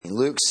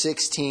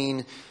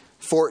16,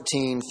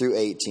 14 through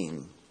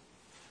 18.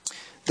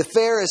 The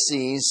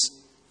Pharisees,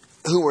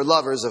 who were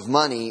lovers of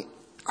money,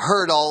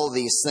 heard all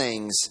these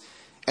things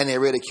and they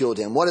ridiculed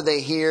him. What did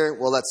they hear?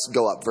 Well, let's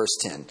go up, verse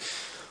 10.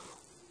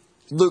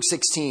 Luke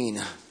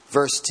 16,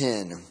 verse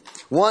 10.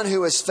 One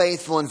who is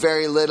faithful in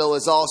very little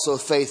is also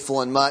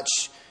faithful in much,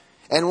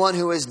 and one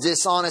who is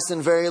dishonest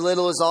in very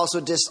little is also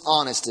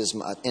dishonest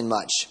in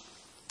much.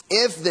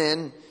 If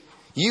then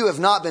you have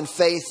not been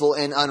faithful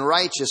in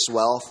unrighteous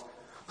wealth,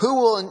 who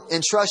will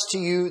entrust to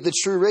you the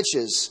true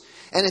riches?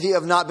 And if you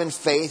have not been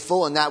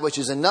faithful in that which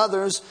is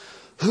another's,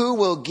 who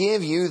will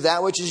give you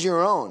that which is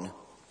your own?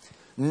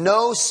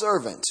 No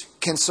servant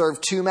can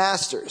serve two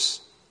masters,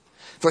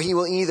 for he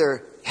will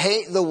either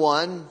hate the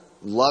one,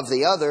 love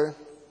the other,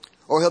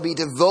 or he'll be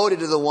devoted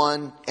to the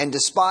one and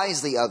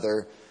despise the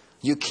other.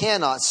 You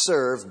cannot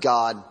serve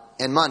God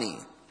and money.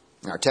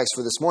 Our text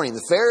for this morning,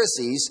 the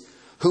Pharisees,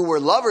 who were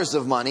lovers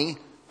of money,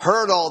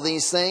 heard all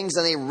these things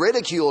and they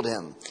ridiculed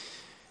him.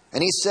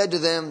 And he said to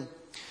them,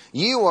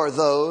 you are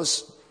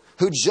those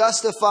who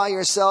justify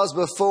yourselves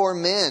before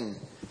men,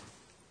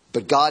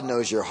 but God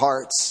knows your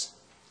hearts.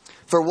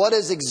 For what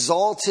is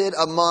exalted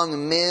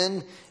among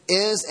men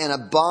is an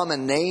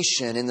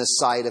abomination in the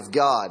sight of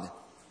God.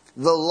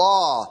 The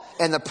law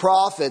and the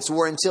prophets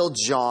were until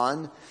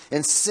John,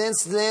 and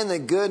since then the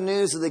good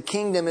news of the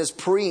kingdom is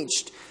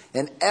preached,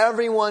 and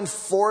everyone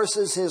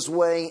forces his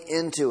way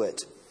into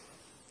it.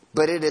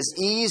 But it is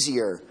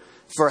easier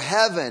for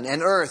heaven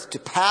and earth to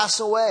pass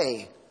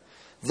away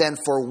than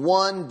for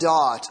one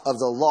dot of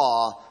the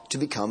law to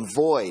become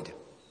void.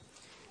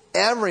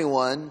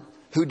 Everyone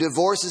who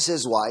divorces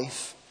his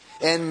wife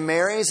and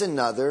marries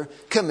another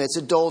commits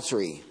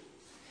adultery.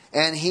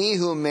 And he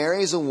who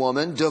marries a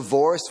woman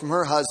divorced from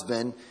her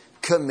husband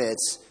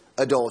commits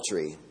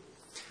adultery.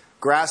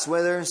 Grass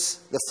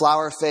withers, the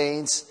flower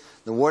fades,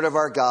 the word of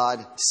our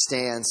God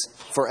stands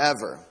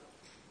forever.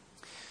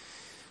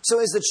 So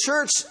is the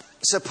church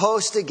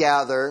supposed to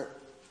gather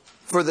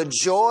for the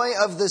joy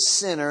of the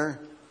sinner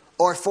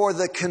or for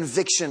the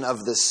conviction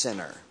of the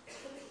sinner?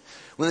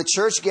 When the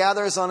church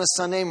gathers on a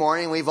Sunday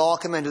morning, we've all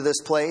come into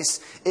this place.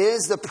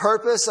 Is the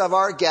purpose of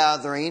our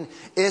gathering,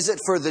 is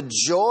it for the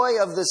joy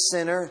of the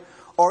sinner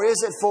or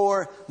is it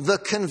for the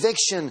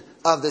conviction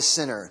of the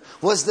sinner?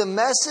 Was the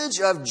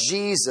message of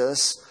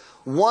Jesus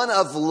one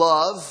of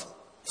love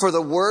for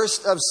the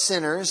worst of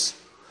sinners,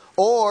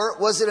 or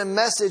was it a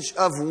message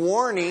of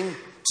warning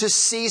to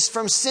cease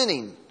from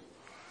sinning?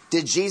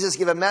 Did Jesus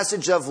give a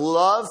message of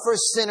love for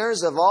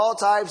sinners of all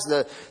types?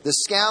 The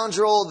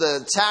scoundrel,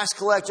 the tax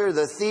collector,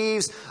 the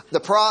thieves,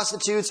 the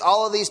prostitutes,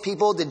 all of these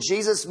people. Did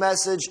Jesus'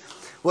 message,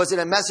 was it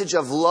a message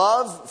of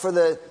love for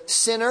the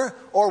sinner?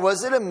 Or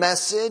was it a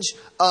message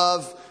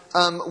of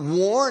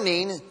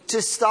warning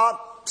to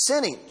stop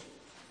sinning?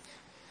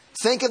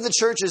 Think of the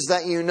churches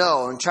that you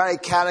know and try to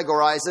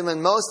categorize them.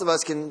 And most of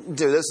us can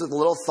do this with a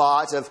little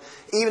thought of,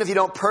 even if you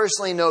don't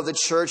personally know the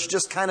church,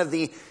 just kind of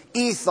the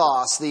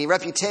ethos, the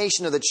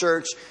reputation of the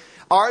church.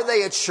 Are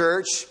they a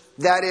church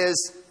that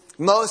is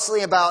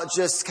mostly about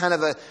just kind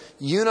of a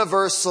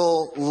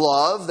universal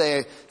love?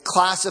 They're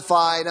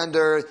classified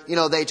under,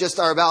 they just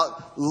are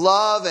about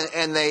love,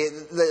 and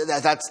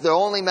that's their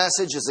only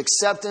message is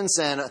acceptance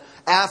and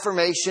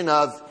affirmation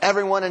of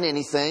everyone and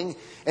anything.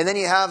 And then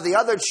you have the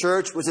other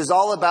church, which is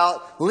all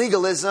about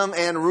legalism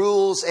and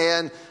rules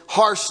and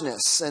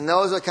harshness. And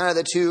those are kind of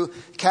the two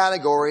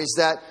categories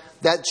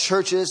that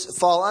churches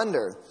fall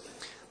under.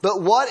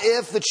 But what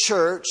if the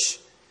church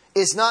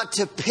is not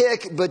to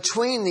pick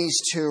between these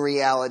two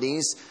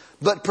realities,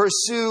 but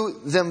pursue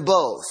them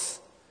both?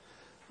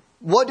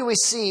 What do we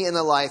see in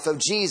the life of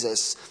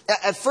Jesus?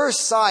 At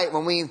first sight,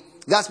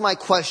 that's my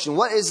question.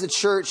 What is the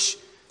church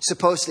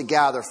supposed to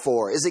gather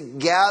for? Is it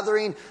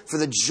gathering for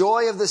the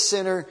joy of the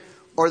sinner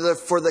or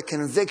for the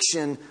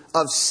conviction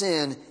of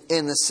sin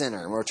in the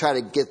sinner? And we'll try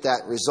to get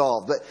that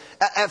resolved. But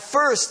at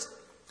first,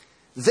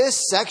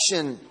 this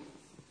section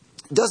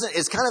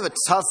it's kind of a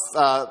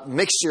tough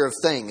mixture of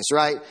things,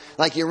 right?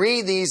 Like you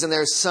read these and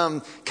there's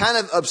some kind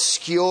of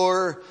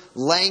obscure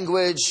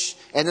language,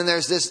 and then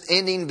there's this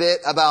ending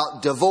bit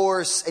about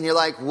divorce, and you're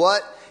like,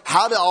 what?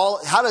 How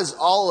does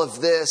all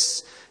of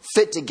this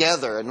fit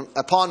together? And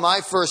upon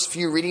my first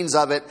few readings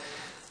of it,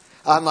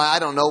 I'm like, I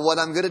don't know what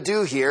I'm going to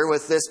do here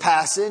with this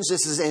passage.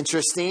 This is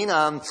interesting.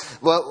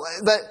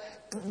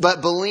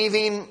 But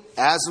believing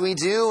as we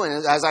do,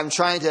 and as I'm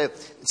trying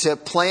to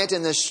plant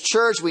in this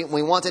church,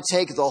 we want to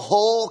take the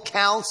whole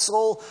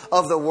counsel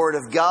of the Word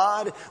of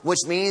God, which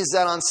means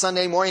that on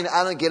Sunday morning,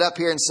 I don't get up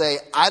here and say,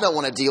 I don't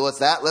want to deal with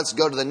that. Let's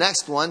go to the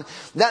next one.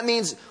 That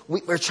means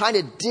we're trying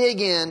to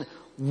dig in.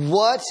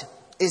 What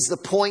is the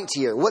point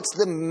here? What's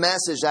the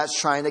message that's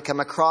trying to come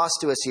across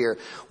to us here?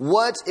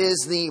 What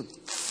is the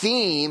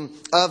theme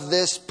of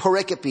this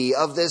pericope,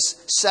 of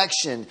this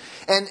section?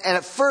 And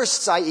at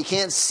first sight, you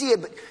can't see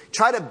it, but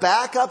try to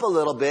back up a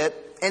little bit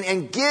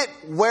and get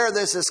where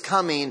this is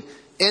coming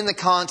in the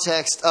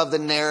context of the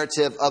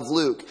narrative of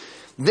Luke.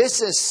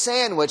 This is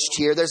sandwiched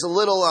here. There's a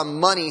little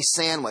money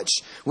sandwich.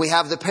 We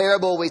have the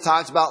parable we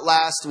talked about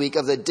last week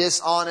of the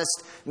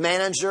dishonest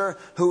manager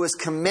who was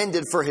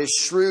commended for his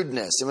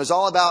shrewdness. It was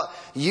all about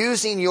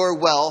using your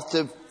wealth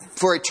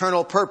for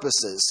eternal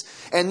purposes.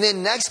 And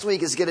then next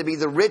week is going to be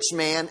the rich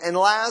man and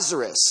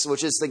Lazarus,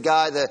 which is the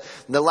guy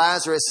the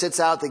Lazarus sits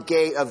out the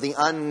gate of the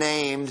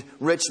unnamed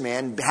rich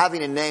man.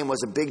 Having a name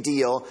was a big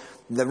deal.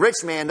 The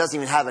rich man doesn't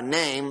even have a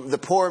name. The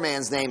poor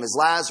man's name is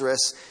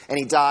Lazarus, and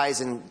he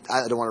dies, and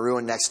I don't want to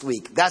ruin next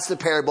week. That's the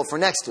parable for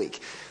next week.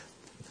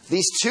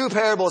 These two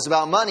parables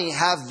about money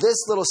have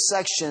this little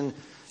section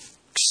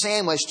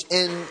sandwiched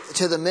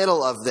into the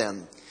middle of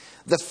them.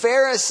 The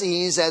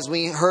Pharisees, as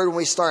we heard when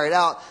we started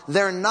out,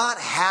 they're not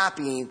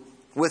happy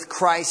with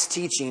Christ's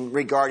teaching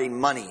regarding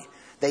money.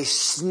 They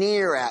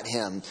sneer at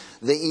him.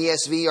 The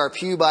ESV, our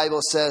Pew Bible,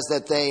 says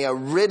that they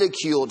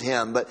ridiculed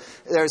him. But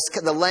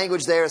the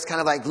language there is kind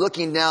of like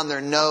looking down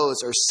their nose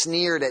or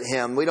sneered at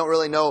him. We don't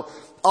really know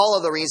all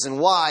of the reason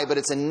why, but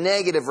it's a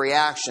negative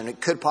reaction. It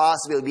could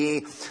possibly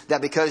be that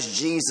because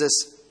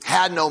Jesus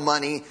had no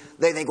money,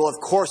 they think, well,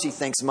 of course he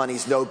thinks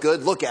money's no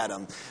good. Look at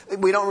him.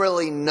 We don't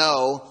really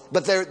know,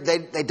 but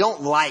they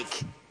don't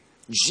like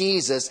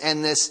Jesus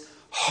and this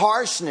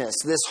harshness,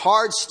 this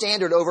hard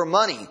standard over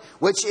money,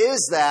 which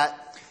is that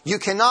you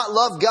cannot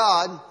love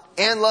God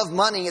and love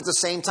money at the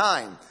same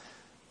time.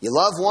 You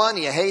love one,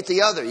 you hate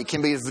the other. You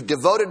can be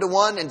devoted to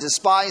one and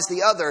despise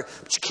the other,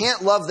 but you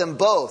can't love them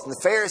both. And the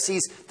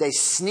Pharisees, they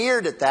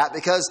sneered at that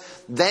because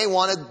they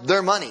wanted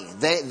their money.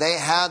 They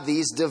had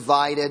these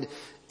divided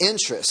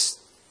interests.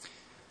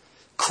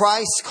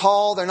 Christ's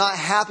call, they're not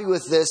happy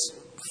with this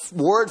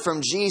word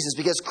from Jesus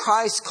because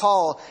Christ's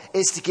call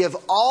is to give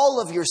all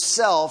of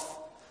yourself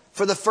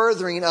for the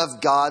furthering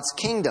of God's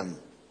kingdom.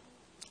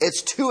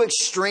 It's too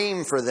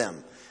extreme for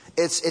them.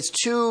 It's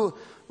too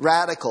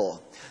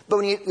radical. But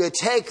when you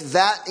take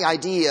that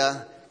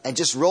idea and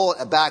just roll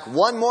it back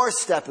one more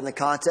step in the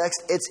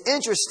context, it's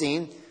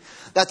interesting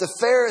that the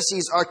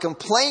Pharisees are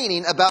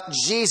complaining about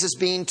Jesus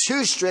being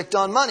too strict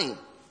on money.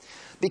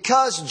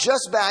 Because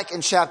just back in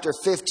chapter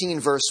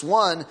 15, verse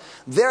 1,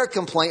 their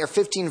complaint, or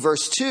 15,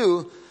 verse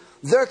 2,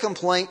 their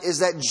complaint is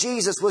that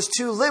Jesus was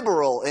too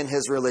liberal in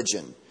his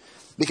religion.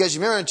 Because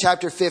you remember in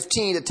chapter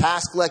 15, the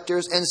tax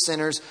collectors and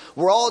sinners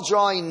were all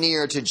drawing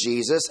near to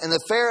Jesus. And the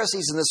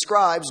Pharisees and the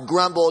scribes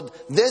grumbled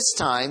this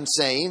time,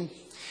 saying,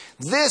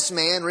 "This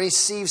man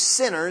receives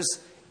sinners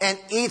and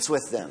eats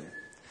with them."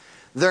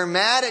 They're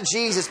mad at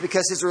Jesus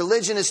because his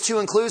religion is too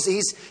inclusive.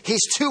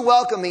 He's too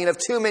welcoming of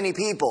too many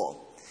people.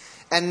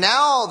 And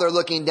now they're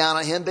looking down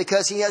on him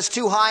because he has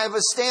too high of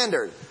a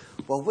standard.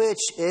 Well, which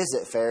is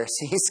it,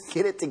 Pharisees?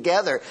 Get it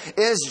together.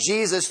 Is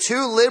Jesus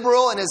too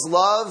liberal in his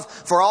love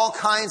for all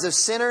kinds of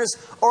sinners?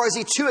 Or is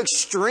he too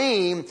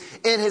extreme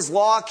in his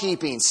law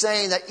keeping,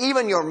 saying that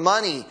even your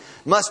money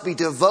must be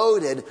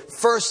devoted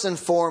first and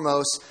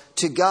foremost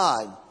to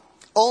God?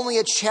 Only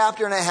a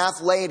chapter and a half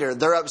later,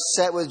 they're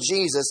upset with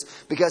Jesus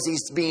because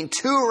he's being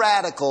too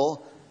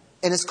radical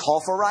in his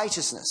call for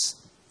righteousness.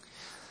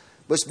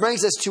 Which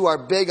brings us to our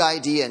big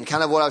idea and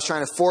kind of what I was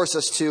trying to force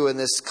us to in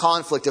this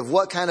conflict of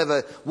what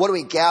do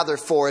we gather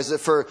for? Is it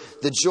for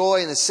the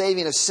joy and the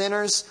saving of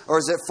sinners, or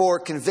is it for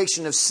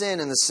conviction of sin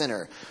in the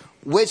sinner?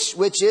 Which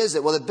is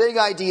it? Well, the big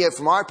idea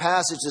from our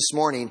passage this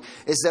morning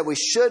is that we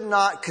should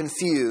not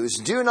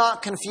do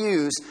not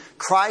confuse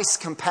Christ's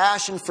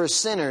compassion for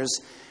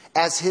sinners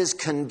as his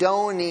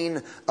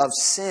condoning of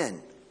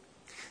sin.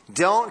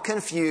 Don't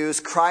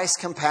confuse Christ's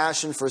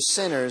compassion for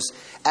sinners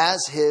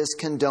as his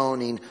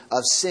condoning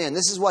of sin.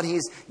 This is what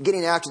he's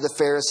getting after the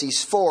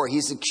Pharisees for.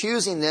 He's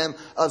accusing them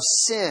of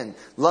sin,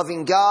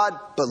 loving God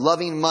but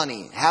loving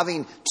money,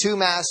 having two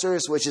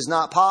masters, which is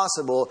not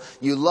possible.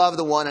 You love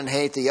the one and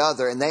hate the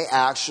other, and they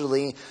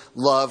actually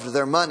loved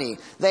their money.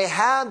 They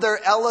had their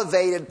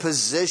elevated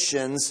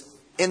positions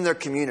in their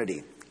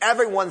community.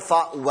 Everyone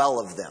thought well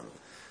of them.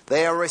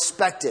 They are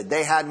respected.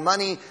 They had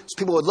money. So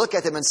people would look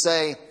at them and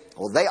say,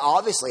 well, they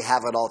obviously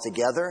have it all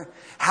together.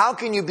 How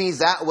can you be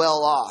that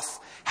well off?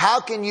 How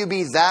can you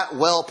be that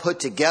well put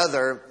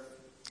together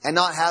and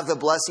not have the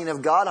blessing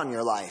of God on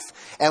your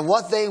life? And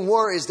what they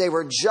were is they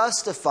were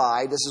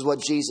justified. This is what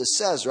Jesus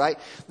says, right?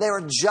 They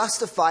were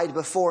justified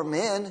before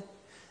men.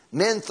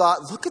 Men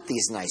thought, look at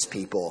these nice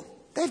people.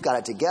 They've got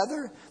it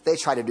together. They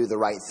try to do the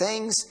right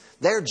things.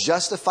 They're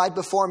justified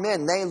before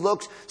men. They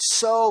looked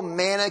so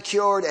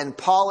manicured and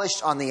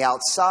polished on the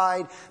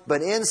outside.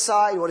 But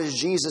inside, what does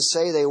Jesus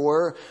say they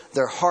were?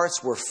 Their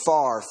hearts were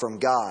far from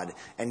God.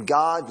 And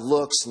God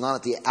looks not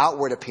at the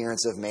outward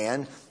appearance of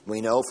man. We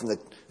know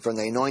from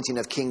the anointing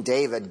of King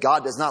David,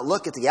 God does not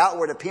look at the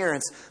outward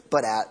appearance,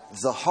 but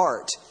at the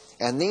heart.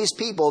 And these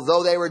people,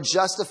 though they were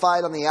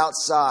justified on the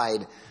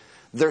outside,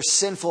 their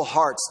sinful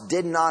hearts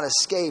did not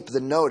escape the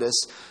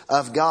notice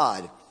of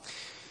God.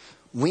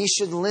 We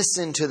should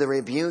listen to the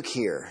rebuke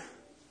here.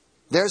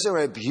 There's a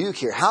rebuke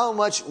here. How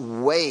much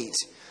weight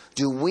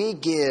do we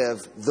give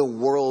the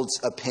world's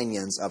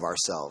opinions of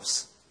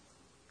ourselves?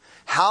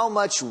 How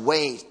much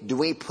weight do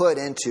we put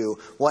into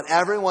what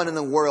everyone in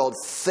the world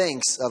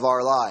thinks of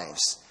our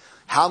lives?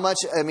 How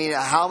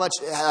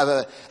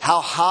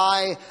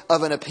high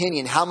of an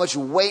opinion, how much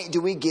weight do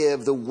we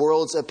give the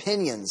world's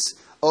opinions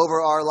over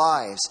our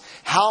lives?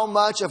 How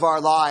much of our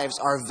lives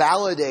are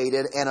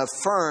validated and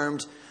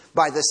affirmed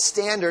by the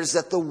standards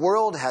that the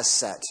world has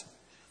set?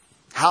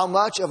 How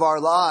much of our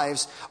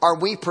lives are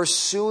we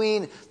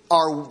pursuing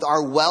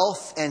our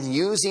wealth and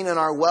using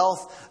our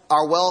wealth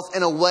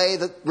in a way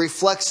that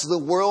reflects the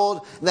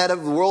world, that the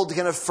world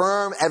can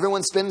affirm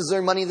everyone spends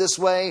their money this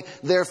way,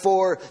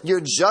 therefore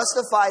you're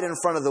justified in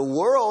front of the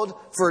world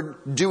for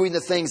doing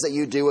the things that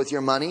you do with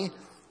your money.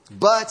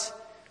 But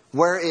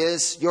where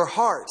is your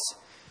heart?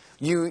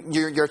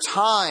 Your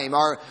time?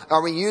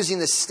 Are we using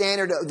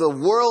the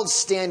world's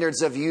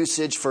standards of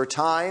usage for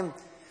time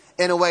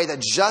in a way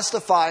that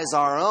justifies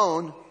our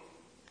own,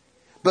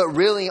 but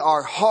really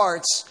our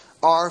hearts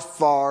are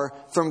far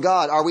from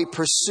God? Are we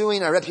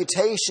pursuing our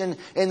reputation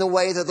in the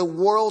way that the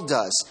world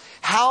does?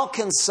 How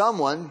can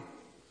someone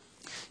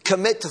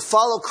commit to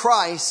follow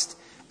Christ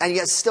and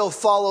yet still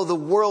follow the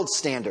world's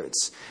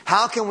standards?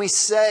 How can we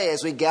say,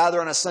 as we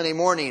gather on a Sunday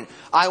morning,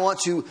 I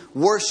want to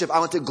worship, I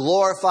want to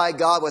glorify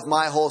God with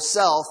my whole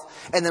self,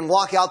 and then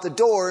walk out the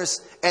doors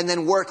and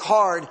then work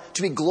hard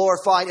to be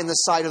glorified in the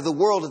sight of the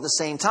world at the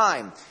same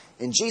time?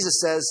 And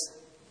Jesus says,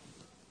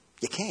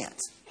 you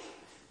can't.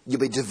 You'll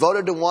be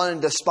devoted to one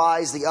and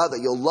despise the other.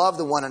 You'll love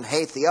the one and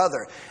hate the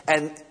other.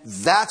 And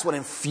that's what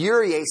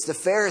infuriates the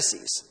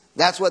Pharisees.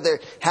 That's what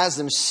has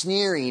them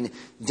sneering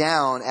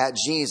down at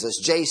Jesus.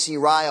 J.C.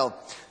 Ryle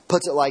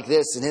puts it like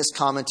this in his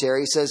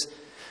commentary. He says,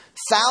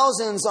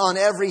 thousands on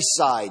every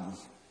side,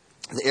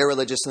 the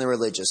irreligious and the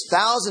religious,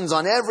 thousands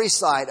on every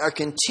side are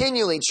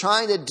continually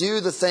trying to do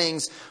the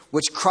things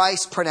which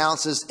Christ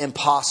pronounces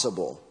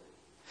impossible.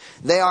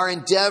 They are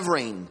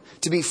endeavoring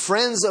to be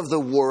friends of the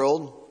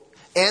world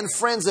and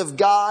friends of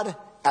God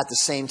at the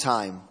same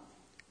time.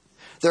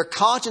 Their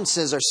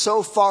consciences are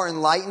so far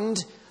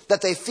enlightened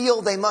that they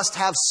feel they must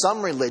have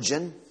some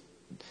religion.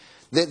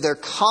 Their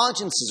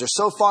consciences are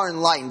so far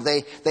enlightened,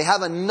 they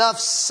have enough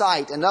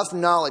sight, enough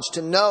knowledge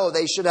to know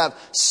they should have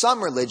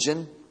some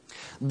religion,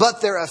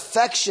 but their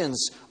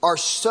affections are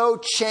so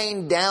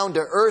chained down to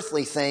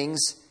earthly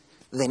things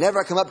that they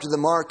never come up to the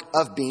mark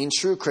of being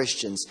true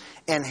Christians.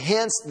 And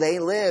hence they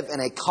live in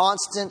a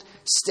constant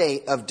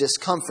state of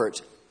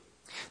discomfort.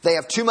 They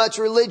have too much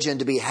religion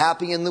to be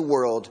happy in the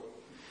world,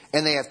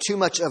 and they have too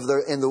much of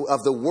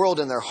the world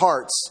in their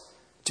hearts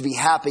to be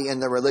happy in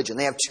their religion.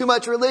 They have too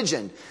much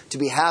religion to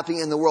be happy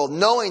in the world,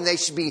 knowing they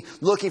should be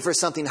looking for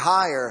something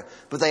higher,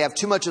 but they have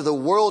too much of the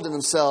world in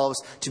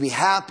themselves to be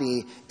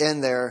happy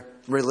in their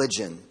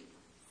religion.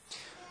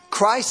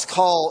 Christ's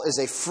call is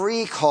a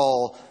free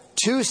call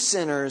to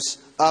sinners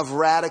of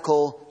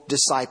radical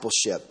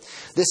discipleship.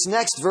 This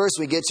next verse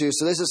we get to,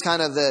 so this is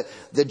kind of the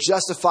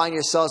justifying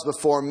yourselves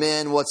before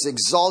men. What's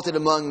exalted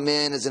among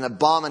men is an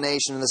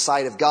abomination in the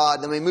sight of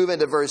God. Then we move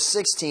into verse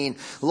 16.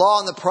 Law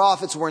and the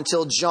prophets were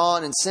until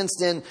John, and since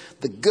then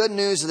the good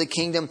news of the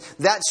kingdom.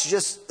 That's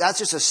just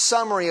a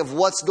summary of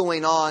what's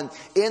going on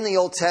in the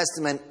Old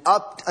Testament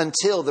up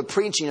until the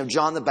preaching of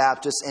John the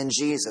Baptist and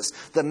Jesus.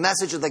 The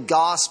message of the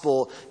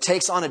gospel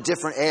takes on a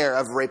different air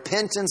of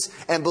repentance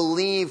and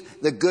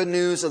believe the good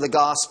news of the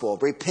gospel.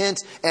 Repent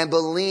and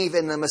believe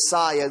in the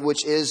Messiah,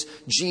 which is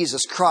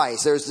Jesus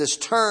Christ. There's this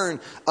turn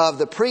of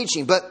the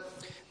preaching, but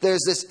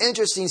there's this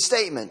interesting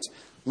statement.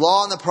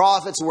 Law and the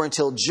prophets were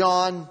until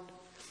John.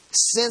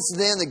 Since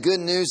then, the good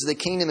news of the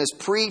kingdom is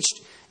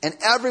preached, and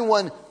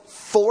everyone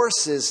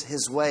forces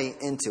his way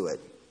into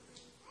it.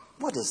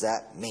 What does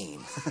that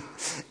mean?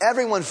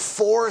 Everyone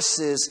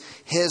forces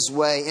his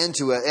way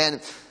into it.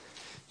 And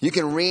you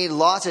can read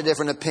lots of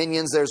different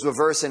opinions. There's a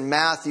verse in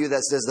Matthew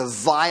that says the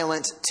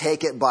violent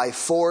take it by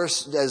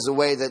force. There's the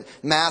way that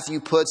Matthew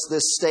puts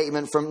this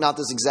statement from, not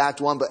this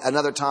exact one, but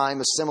another time,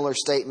 a similar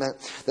statement,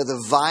 that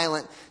the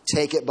violent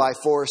take it by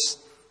force.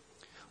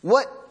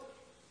 What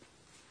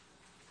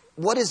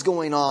is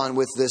going on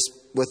with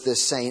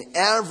this saying?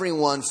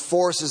 Everyone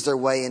forces their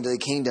way into the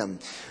kingdom.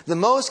 The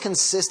most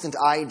consistent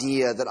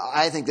idea that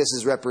I think this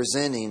is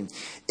representing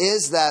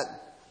is that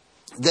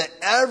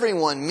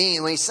everyone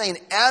when he's saying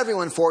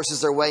everyone forces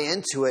their way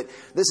into it,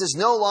 this is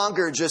no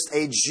longer just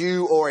a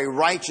Jew or a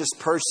righteous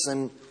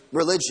person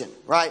religion,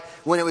 right?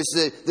 When it was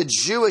the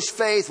Jewish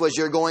faith was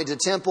you're going to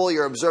temple,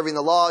 you're observing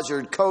the laws,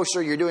 you're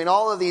kosher, you're doing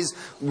all of these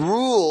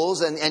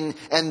rules, and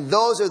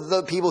those are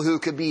the people who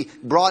could be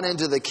brought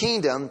into the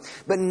kingdom.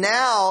 But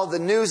now the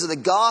news of the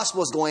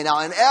gospel is going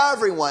out, and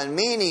everyone,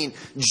 meaning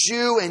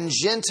Jew and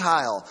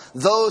Gentile,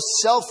 those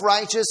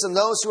self-righteous and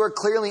those who are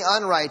clearly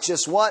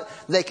unrighteous,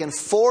 they can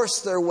force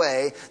their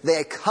way. They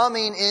are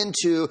coming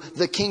into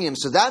the kingdom.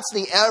 So that's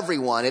the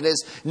everyone. It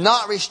is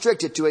not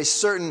restricted to a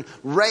certain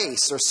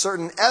race or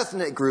certain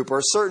ethnic group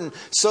or certain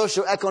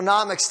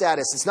socioeconomic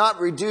status. It's not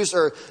reduced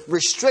or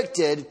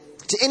restricted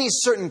to any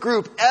certain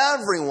group.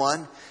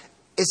 Everyone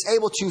is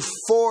able to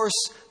force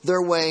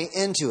their way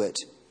into it.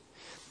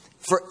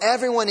 For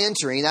everyone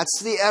entering,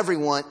 that's the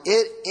everyone,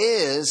 it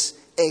is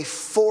a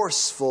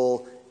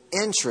forceful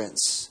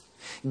entrance.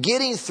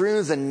 Getting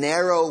through the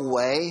narrow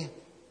way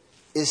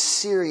is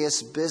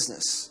serious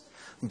business.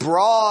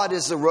 Broad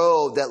is the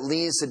road that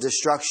leads to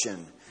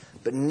destruction,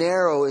 but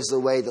narrow is the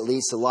way that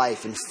leads to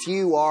life, and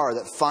few are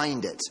that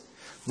find it.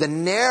 The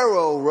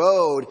narrow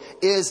road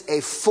is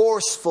a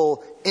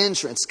forceful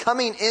entrance.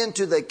 Coming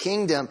into the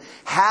kingdom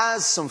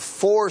has some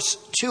force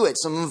to it,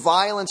 some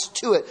violence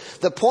to it.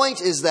 The point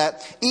is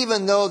that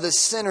even though the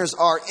sinners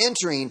are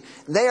entering,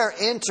 they are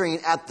entering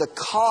at the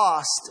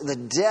cost, the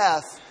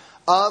death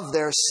of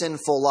their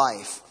sinful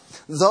life.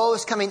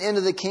 Those coming into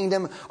the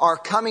kingdom are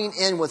coming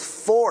in with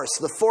force,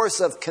 the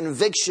force of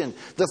conviction,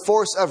 the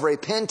force of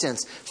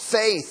repentance,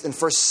 faith, and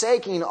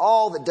forsaking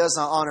all that does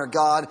not honor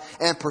God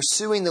and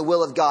pursuing the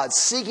will of God,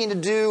 seeking to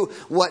do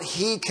what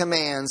He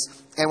commands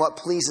and what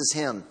pleases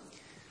Him.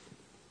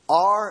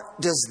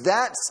 Does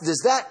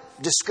that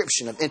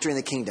description of entering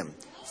the kingdom,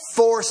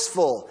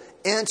 forceful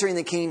entering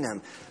the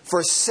kingdom,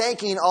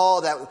 forsaking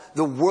all that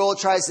the world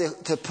tries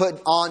to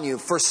put on you,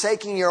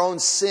 forsaking your own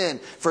sin,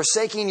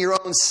 forsaking your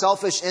own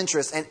selfish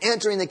interests, and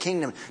entering the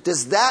kingdom,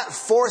 does that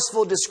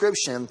forceful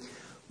description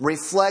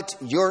reflect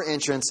your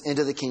entrance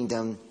into the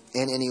kingdom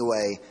in any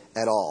way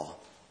at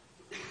all?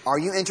 Are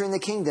you entering the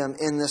kingdom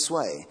in this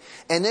way?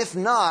 And if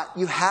not,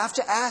 you have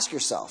to ask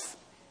yourself,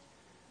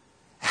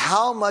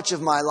 how much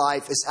of my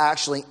life is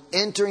actually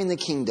entering the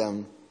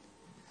kingdom,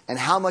 and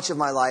how much of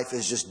my life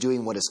is just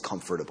doing what is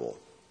comfortable?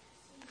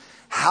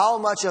 How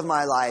much of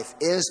my life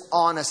is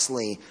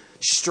honestly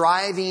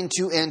striving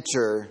to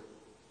enter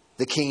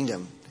the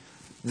kingdom?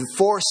 The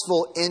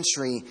forceful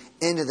entry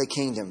into the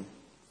kingdom.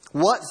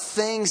 What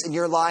things in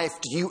your life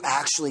do you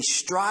actually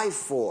strive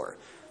for?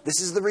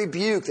 This is the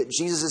rebuke that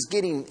Jesus is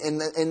getting in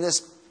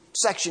this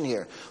section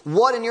here.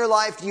 What in your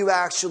life do you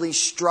actually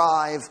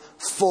strive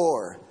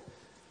for?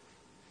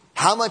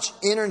 How much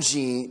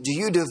energy do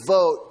you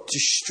devote to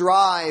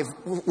strive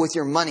with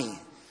your money?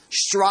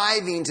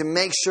 Striving to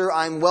make sure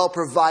I'm well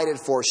provided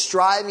for.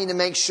 Striving to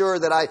make sure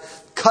that I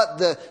cut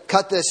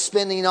the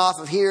spending off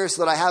of here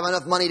so that I have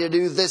enough money to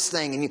do this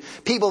thing. And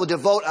people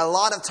devote a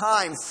lot of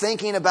time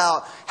thinking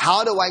about,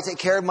 how do I take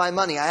care of my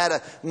money? I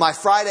had my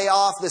Friday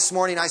off this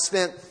morning. I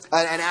spent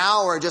an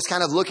hour just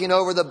kind of looking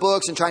over the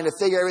books and trying to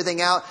figure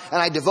everything out.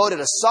 And I devoted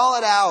a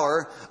solid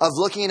hour of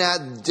looking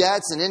at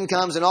debts and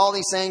incomes and all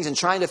these things and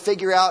trying to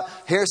figure out,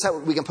 here's how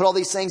we can put all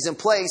these things in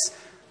place.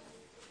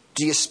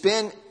 Do you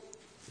spend...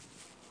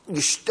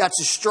 That's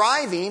a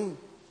striving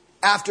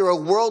after a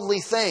worldly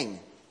thing,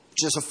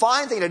 which is a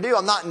fine thing to do.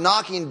 I'm not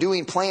knocking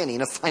doing planning,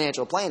 of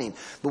financial planning.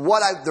 But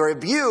the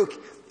rebuke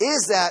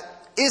is that,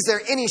 is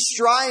there any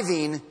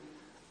striving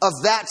of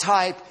that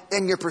type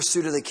in your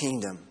pursuit of the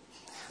kingdom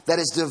that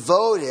is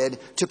devoted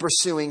to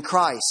pursuing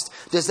Christ?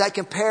 Does that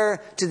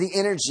compare to the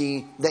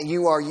energy that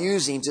you are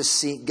using to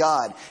seek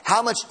God?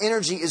 How much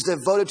energy is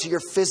devoted to your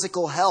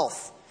physical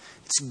health?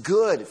 It's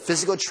good.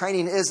 Physical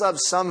training is of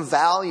some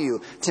value.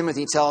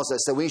 Timothy tells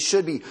us that we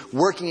should be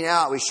working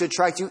out. We should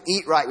try to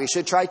eat right. We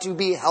should try to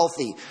be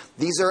healthy.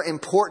 These are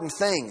important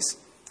things.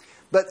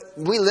 But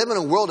we live in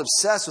a world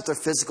obsessed with their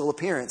physical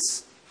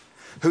appearance,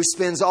 who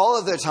spends all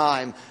of their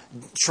time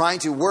trying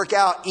to work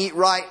out, eat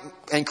right,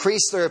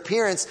 increase their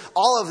appearance.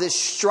 All of this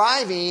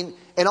striving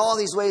in all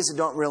these ways that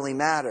don't really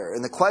matter.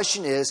 And the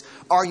question is,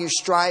 are you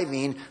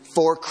striving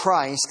for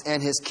Christ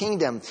and His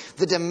kingdom?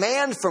 The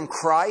demand from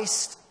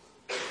Christ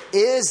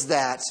is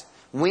that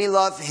we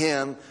love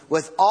Him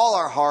with all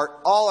our heart,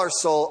 all our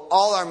soul,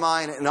 all our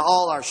mind, and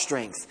all our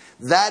strength.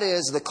 That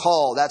is the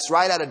call. That's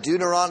right out of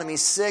Deuteronomy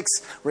 6,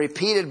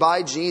 repeated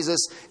by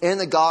Jesus in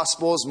the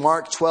Gospels,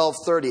 Mark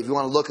 12:30. If you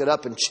want to look it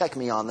up and check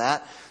me on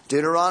that.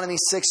 Deuteronomy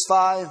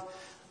 6:5,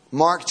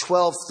 Mark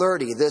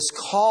 12:30. This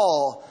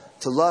call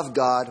to love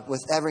God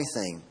with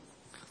everything.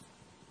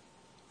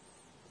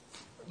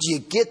 Do you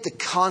get the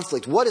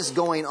conflict? What is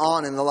going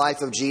on in the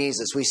life of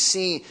Jesus? We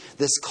see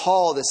this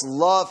call, this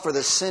love for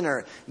the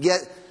sinner.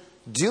 Yet,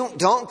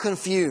 don't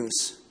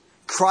confuse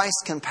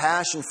Christ's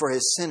compassion for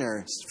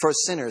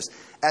sinners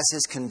as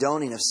His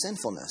condoning of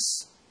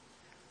sinfulness.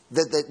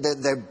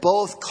 That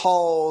both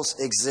calls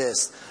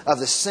exist, of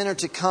the sinner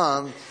to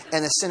come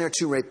and the sinner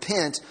to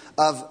repent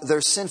of their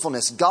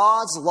sinfulness.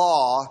 God's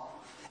law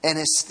and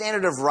His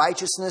standard of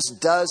righteousness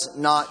does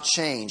not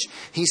change.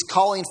 He's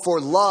calling for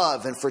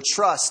love and for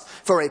trust,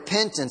 for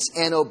repentance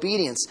and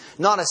obedience.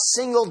 Not a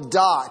single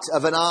dot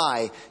of an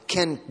I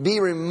can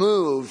be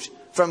removed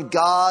from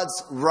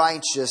God's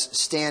righteous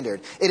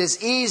standard. It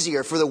is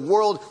easier for the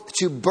world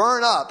to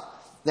burn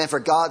up than for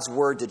God's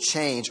word to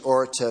change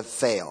or to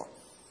fail.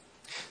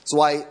 That's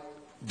why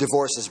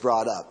divorce is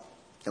brought up.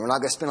 And we're not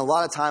going to spend a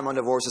lot of time on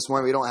divorce this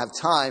morning. We don't have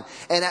time.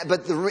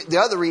 But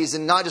the other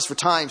reason, not just for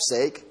time's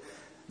sake,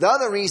 the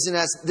other reason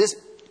is this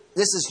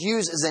is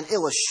used as an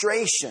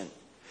illustration.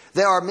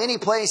 There are many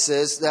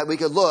places that we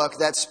could look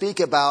that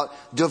speak about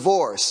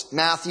divorce.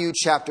 Matthew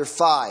chapter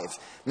 5,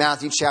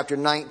 Matthew chapter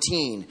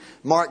 19,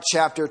 Mark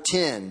chapter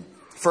 10,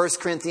 1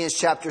 Corinthians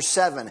chapter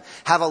 7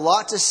 have a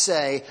lot to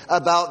say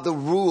about the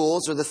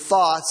rules or the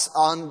thoughts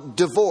on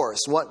divorce,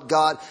 what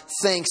God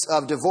thinks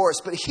of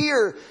divorce. But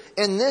here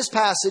in this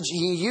passage,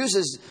 he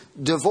uses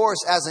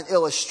divorce as an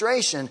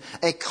illustration,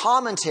 a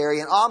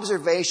commentary, an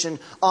observation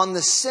on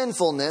the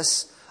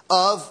sinfulness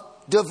of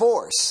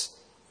divorce.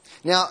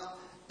 Now,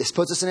 this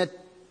puts us in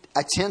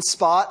a tense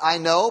spot, I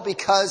know,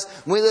 because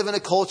we live in a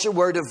culture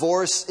where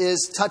divorce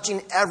is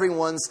touching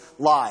everyone's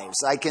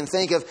lives. I can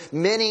think of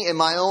many in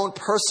my own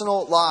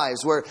personal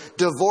lives where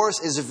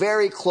divorce is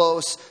very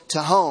close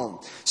to home.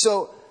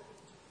 So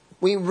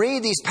we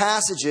read these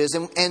passages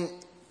and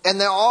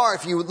there are,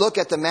 if you look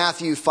at the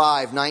Matthew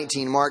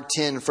 5:19, Mark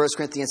 10, 1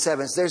 Corinthians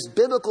 7, there's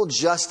biblical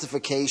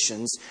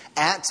justifications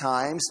at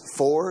times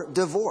for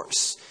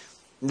divorce.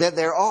 That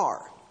there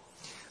are.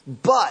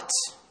 But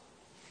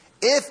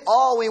if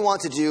all we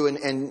want to do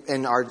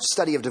in our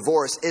study of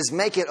divorce is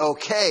make it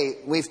okay,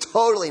 we've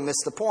totally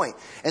missed the point.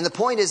 And the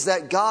point is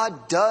that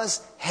God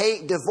does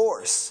hate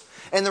divorce.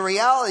 And the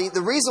reality,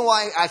 the reason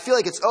why I feel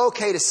like it's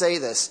okay to say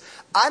this,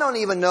 I don't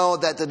even know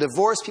that the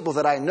divorced people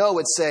that I know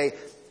would say,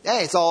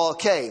 hey, it's all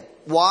okay.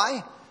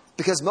 Why?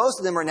 Because most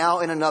of them are now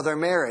in another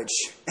marriage.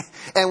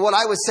 And what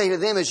I would say to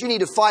them is you need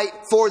to fight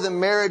for the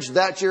marriage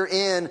that you're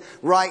in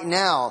right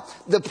now.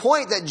 The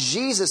point that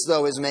Jesus,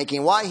 though, is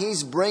making, why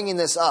he's bringing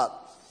this up,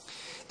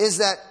 is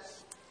that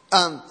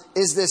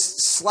is this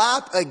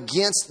slap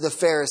against the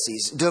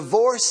Pharisees.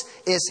 Divorce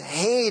is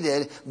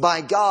hated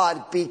by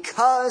God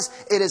because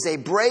it is a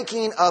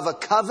breaking of a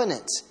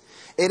covenant.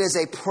 It is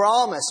a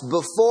promise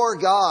before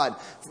God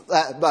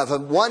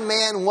of one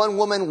man, one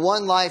woman,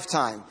 one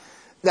lifetime.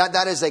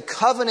 That is a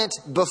covenant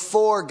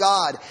before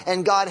God.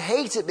 And God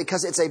hates it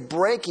because it's a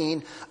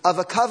breaking of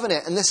a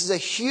covenant. And this is a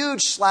huge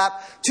slap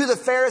to the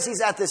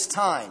Pharisees at this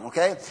time.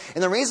 Okay?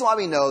 And the reason why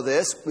we know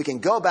this, we can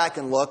go back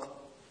and look.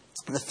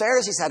 The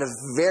Pharisees had a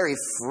very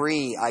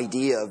free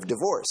idea of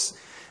divorce.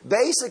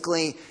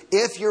 Basically,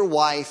 if your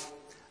wife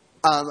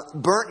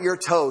burnt your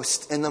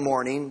toast in the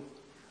morning,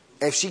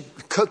 if she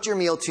cooked your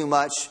meal too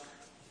much,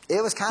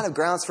 it was kind of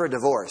grounds for a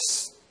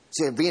divorce.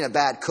 So being a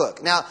bad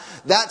cook. Now,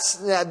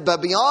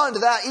 but beyond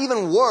that,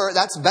 even worse,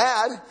 that's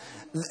bad.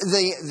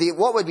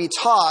 What would be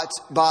taught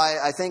by,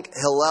 I think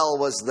Hillel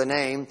was the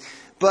name,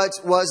 but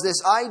was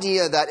this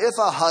idea that if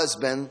a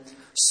husband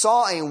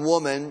saw a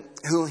woman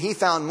who he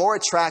found more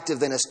attractive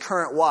than his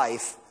current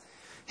wife,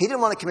 he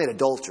didn't want to commit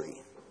adultery.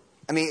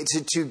 I mean,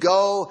 to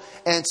go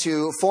and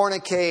to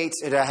fornicate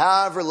and to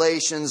have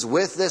relations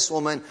with this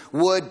woman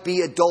would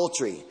be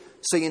adultery.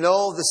 So you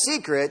know the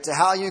secret to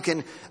how you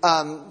can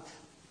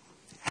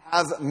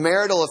have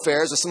marital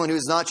affairs with someone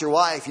who's not your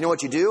wife. You know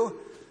what you do?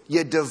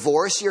 You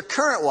divorce your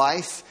current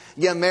wife,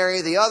 you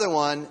marry the other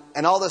one,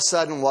 and all of a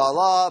sudden,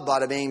 voila,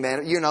 bada bing,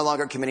 man, you're no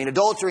longer committing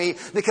adultery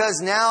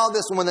because now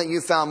this woman that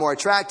you found more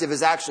attractive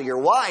is actually your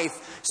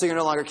wife, so you're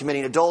no longer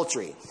committing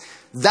adultery.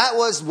 That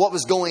was what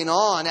was going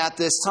on at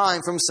this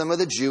time from some of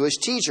the Jewish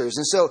teachers.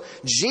 And so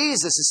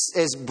Jesus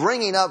is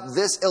bringing up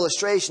this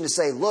illustration to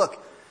say,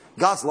 look,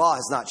 God's law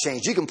has not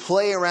changed. You can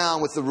play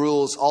around with the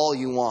rules all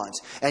you want.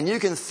 And you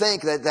can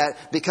think that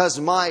because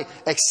my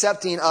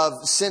accepting of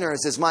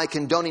sinners is my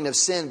condoning of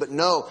sin. But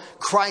no,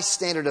 Christ's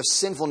standard of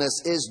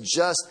sinfulness is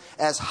just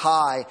as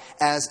high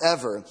as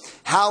ever.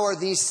 How are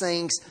these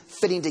things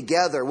fitting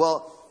together?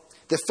 Well,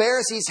 the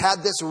Pharisees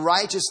had this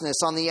righteousness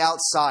on the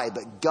outside,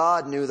 but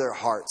God knew their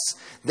hearts.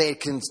 They had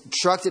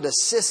constructed a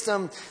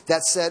system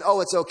that said,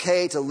 oh, it's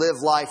okay to live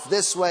life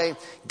this way.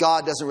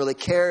 God doesn't really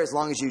care as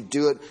long as you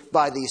do it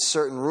by these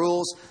certain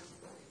rules.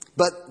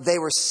 But they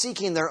were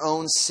seeking their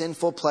own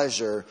sinful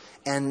pleasure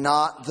and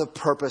not the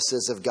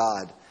purposes of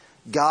God.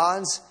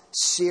 God's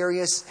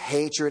serious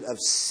hatred of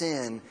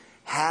sin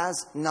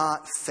has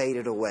not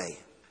faded away.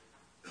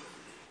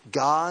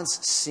 God's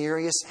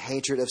serious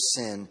hatred of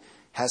sin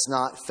has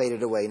not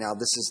faded away. Now,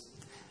 this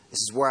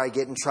is where I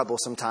get in trouble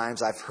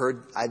sometimes. I've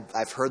heard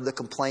the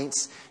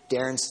complaints.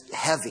 Darren's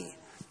heavy.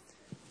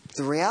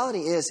 The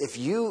reality is, if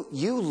you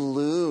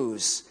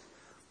lose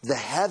the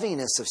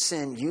heaviness of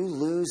sin, you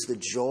lose the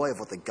joy of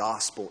what the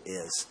gospel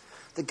is.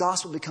 The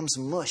gospel becomes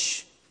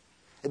mush.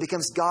 It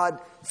becomes God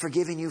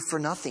forgiving you for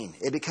nothing.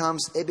 It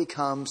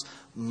becomes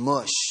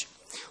mush.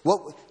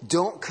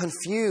 Don't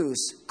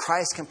confuse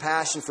Christ's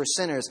compassion for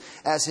sinners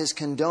as his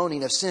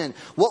condoning of sin.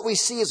 What we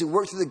see as we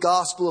work through the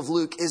Gospel of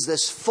Luke is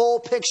this full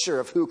picture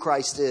of who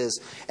Christ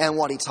is and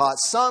what he taught.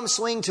 Some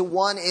swing to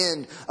one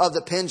end of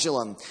the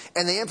pendulum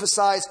and they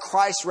emphasize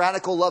Christ's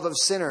radical love of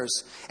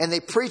sinners. And they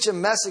preach a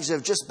message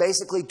of just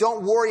basically,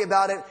 don't worry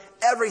about it.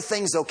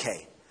 Everything's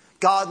okay.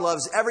 God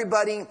loves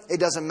everybody. It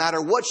doesn't matter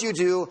what you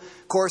do.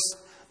 Of course,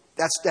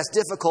 that's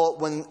difficult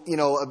when,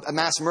 a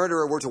mass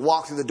murderer were to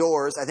walk through the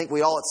doors. I think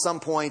we all at some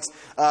point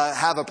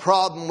have a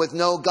problem with,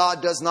 no,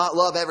 God does not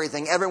love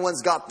everything.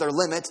 Everyone's got their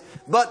limit.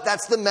 But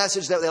that's the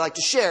message that they like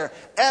to share.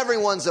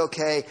 Everyone's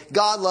okay.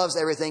 God loves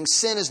everything.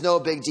 Sin is no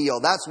big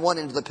deal. That's one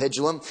end of the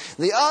pendulum.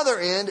 The other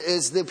end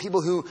is the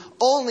people who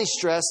only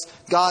stress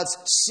God's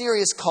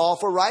serious call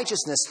for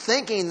righteousness,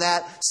 thinking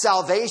that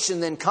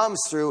salvation then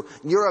comes through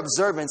your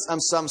observance of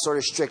some sort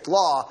of strict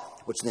law,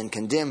 which then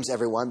condemns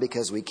everyone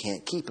because we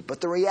can't keep it.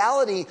 But the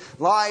reality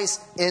lies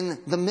in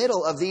the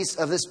middle of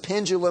this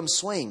pendulum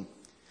swing.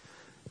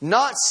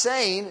 Not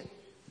saying,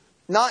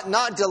 not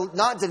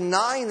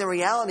denying the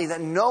reality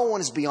that no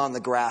one is beyond the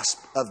grasp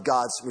of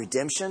God's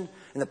redemption.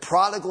 And the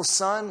prodigal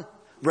son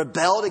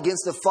rebelled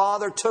against the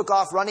father, took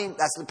off running.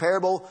 That's the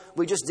parable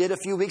we just did a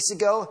few weeks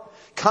ago.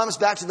 Comes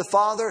back to the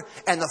father,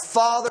 and the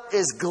father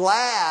is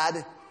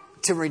glad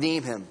to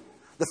redeem him.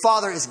 The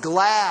father is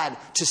glad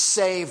to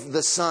save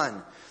the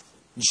son.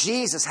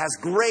 Jesus has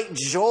great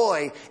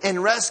joy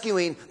in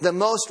rescuing the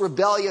most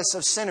rebellious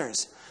of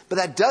sinners. But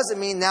that doesn't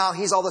mean now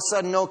he's all of a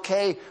sudden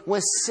okay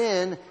with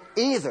sin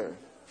either.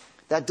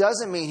 That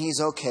doesn't mean he's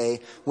okay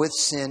with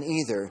sin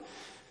either.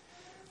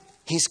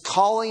 He's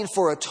calling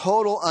for a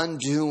total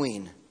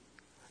undoing.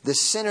 The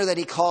sinner that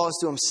he calls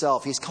to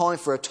himself, he's calling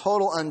for a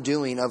total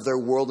undoing of their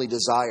worldly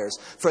desires,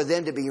 for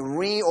them to be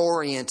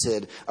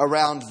reoriented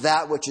around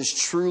that which is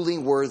truly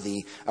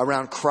worthy,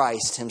 around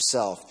Christ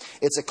himself.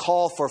 It's a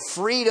call for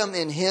freedom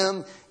in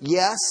him,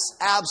 yes,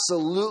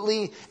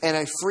 absolutely, and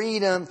a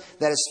freedom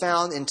that is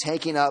found in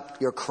taking up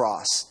your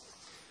cross.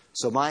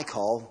 So my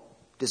call,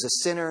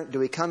 do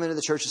we come into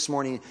the church this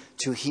morning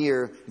to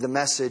hear the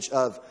message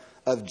of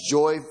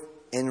joy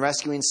in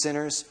rescuing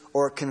sinners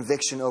or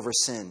conviction over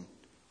sin?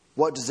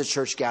 What does the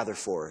church gather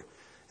for?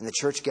 And the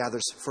church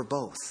gathers for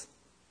both.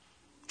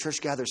 Church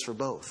gathers for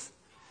both.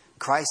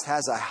 Christ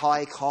has a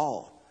high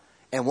call.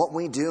 And what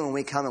we do when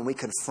we come and we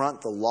confront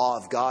the law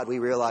of God, we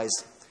realize,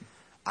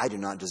 I do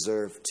not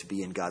deserve to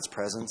be in God's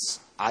presence.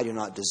 I do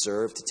not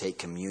deserve to take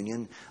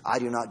communion. I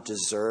do not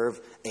deserve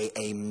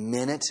a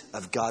minute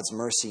of God's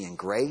mercy and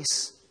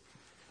grace.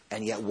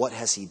 And yet what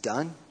has he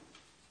done?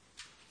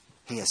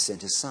 He has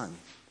sent his son.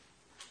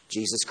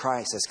 Jesus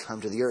Christ has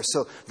come to the earth.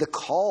 So the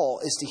call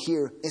is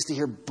to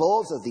hear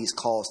both of these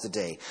calls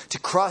today. To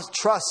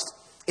trust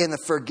in the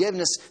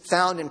forgiveness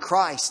found in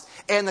Christ,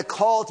 and the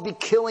call to be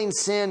killing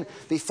sin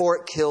before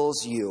it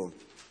kills you.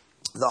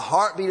 The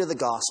heartbeat of the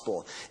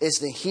gospel is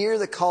to hear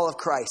the call of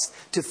Christ,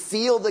 to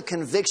feel the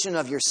conviction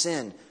of your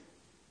sin.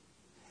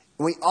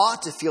 We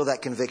ought to feel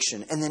that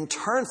conviction and then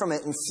turn from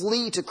it and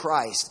flee to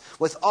Christ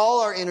with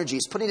all our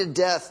energies, putting to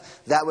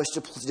death that which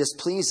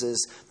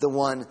displeases the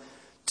one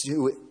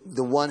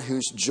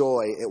whose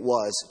joy it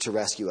was to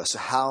rescue us. So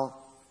how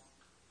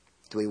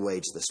do we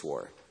wage this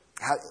war?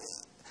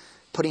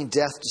 Putting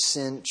death to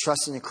sin,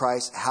 trusting in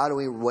Christ, how do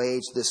we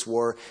wage this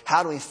war?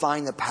 How do we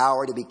find the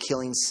power to be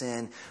killing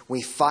sin?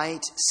 We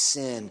fight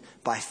sin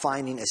by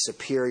finding a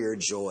superior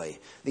joy.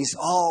 These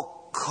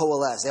all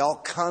coalesce. They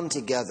all come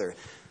together.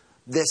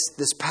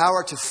 This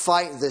power to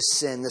fight this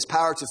sin, this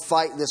power to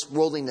fight this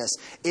worldliness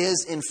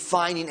is in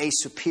finding a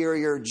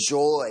superior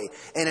joy.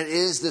 And it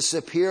is the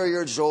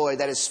superior joy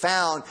that is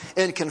found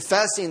in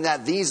confessing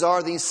that these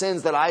are these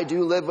sins that I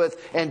do live with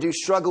and do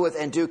struggle with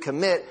and do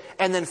commit.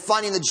 And then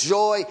finding the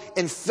joy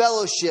in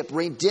fellowship,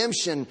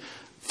 redemption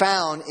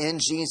found in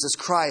Jesus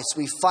Christ.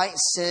 We fight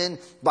sin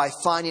by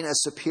finding a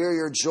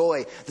superior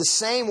joy. The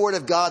same word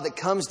of God that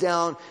comes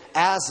down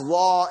as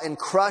law and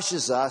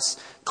crushes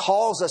us,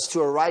 calls us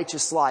to a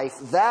righteous life.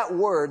 That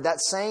word,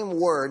 that same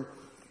word,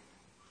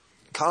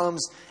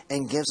 comes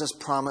and gives us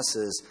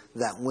promises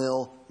that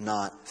will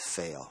not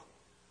fail.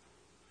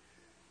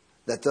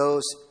 That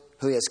those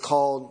who he has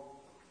called,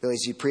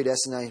 those he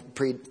predestined,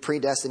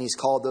 he's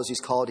called. Those he's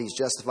called, he's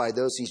justified.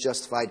 Those he's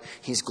justified,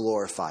 he's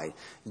glorified.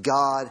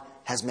 God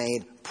has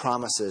made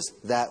promises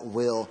that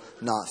will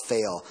not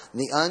fail.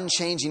 The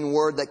unchanging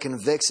word that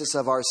convicts us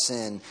of our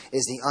sin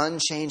is the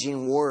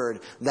unchanging word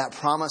that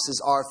promises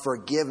our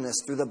forgiveness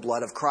through the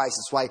blood of Christ.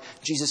 That's why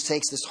Jesus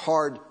takes this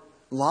hard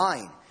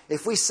line.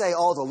 If we say,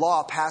 oh, the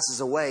law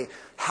passes away,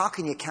 how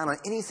can you count on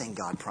anything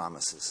God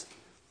promises?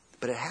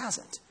 But it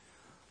hasn't.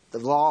 The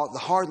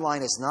hard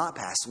line is not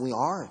passed. We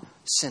are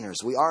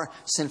sinners. We are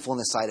sinful in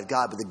the sight of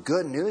God. But the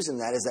good news in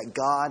that is that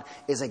God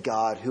is a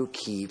God who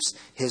keeps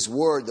his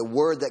word. The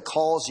word that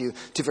calls you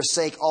to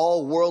forsake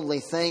all worldly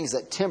things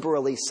that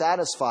temporarily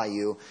satisfy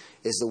you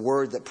is the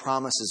word that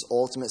promises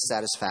ultimate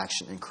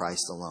satisfaction in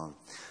Christ alone.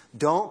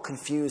 Don't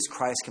confuse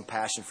Christ's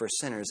compassion for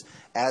sinners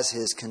as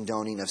his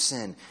condoning of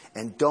sin.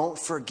 And don't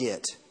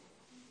forget,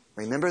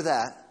 remember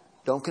that.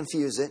 Don't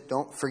confuse it.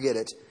 Don't forget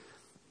it.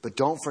 But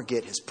don't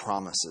forget his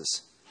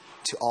promises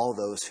to all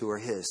those who are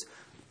his.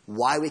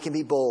 Why we can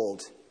be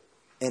bold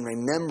in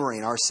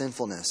remembering our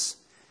sinfulness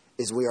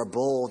is we are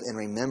bold in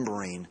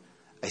remembering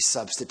a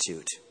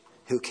substitute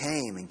who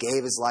came and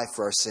gave his life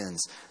for our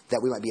sins,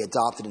 that we might be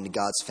adopted into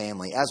God's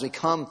family. As we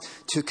come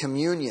to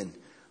communion,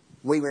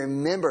 we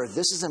remember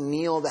this is a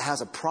meal that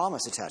has a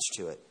promise attached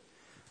to it.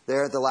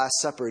 There at the Last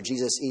Supper,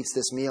 Jesus eats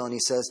this meal and he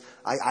says,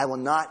 I will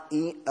not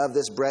eat of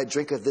this bread,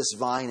 drink of this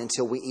wine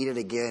until we eat it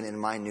again in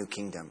my new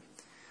kingdom.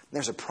 And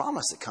there's a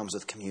promise that comes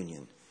with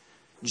communion.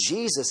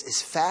 Jesus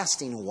is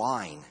fasting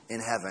wine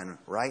in heaven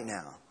right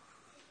now.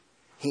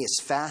 He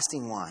is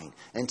fasting wine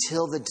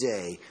until the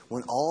day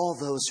when all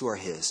those who are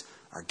his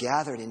are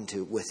gathered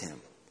with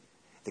him.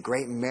 The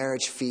great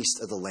marriage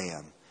feast of the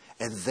Lamb.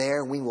 And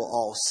there we will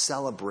all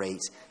celebrate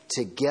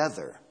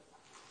together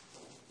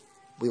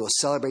we will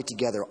celebrate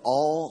together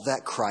all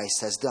that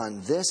Christ has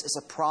done. This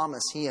is a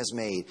promise he has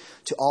made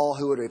to all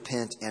who would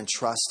repent and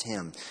trust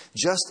him.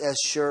 Just as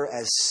sure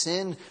as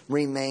sin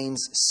remains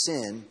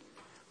sin,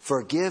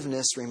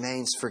 forgiveness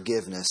remains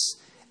forgiveness,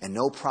 and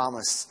no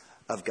promise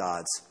of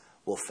God's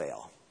will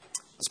fail.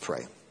 Let's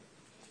pray.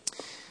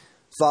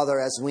 Father,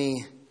 as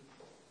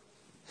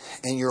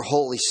your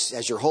Holy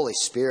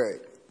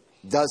Spirit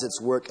does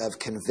its work of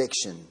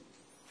conviction,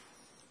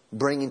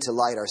 bringing to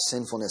light our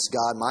sinfulness,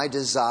 God, my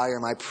desire,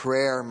 my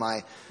prayer,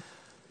 my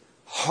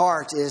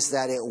heart is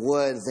that it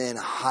would then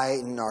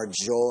heighten our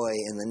joy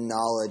in the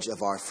knowledge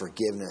of our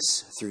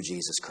forgiveness through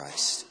Jesus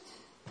Christ.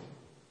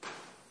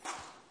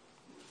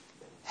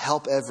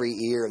 Help every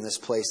ear in this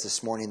place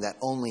this morning that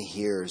only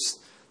hears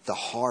the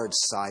hard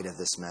side of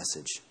this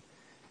message.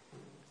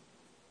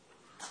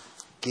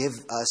 Give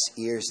us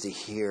ears to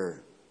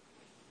hear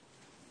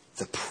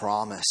the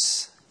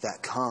promise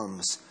that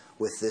comes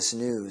with this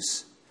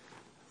news.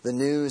 The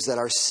news that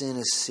our sin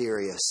is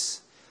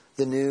serious.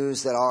 The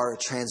news that our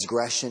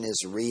transgression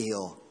is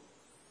real.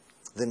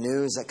 The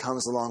news that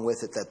comes along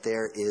with it that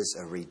there is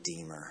a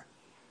Redeemer.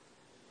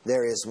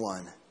 There is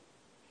one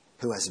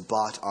who has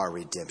bought our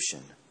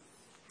redemption.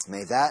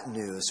 May that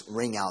news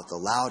ring out the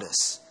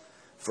loudest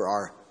for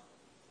our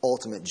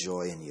ultimate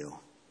joy in you.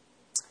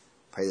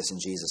 Pray this in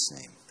Jesus'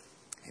 name.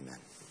 Amen.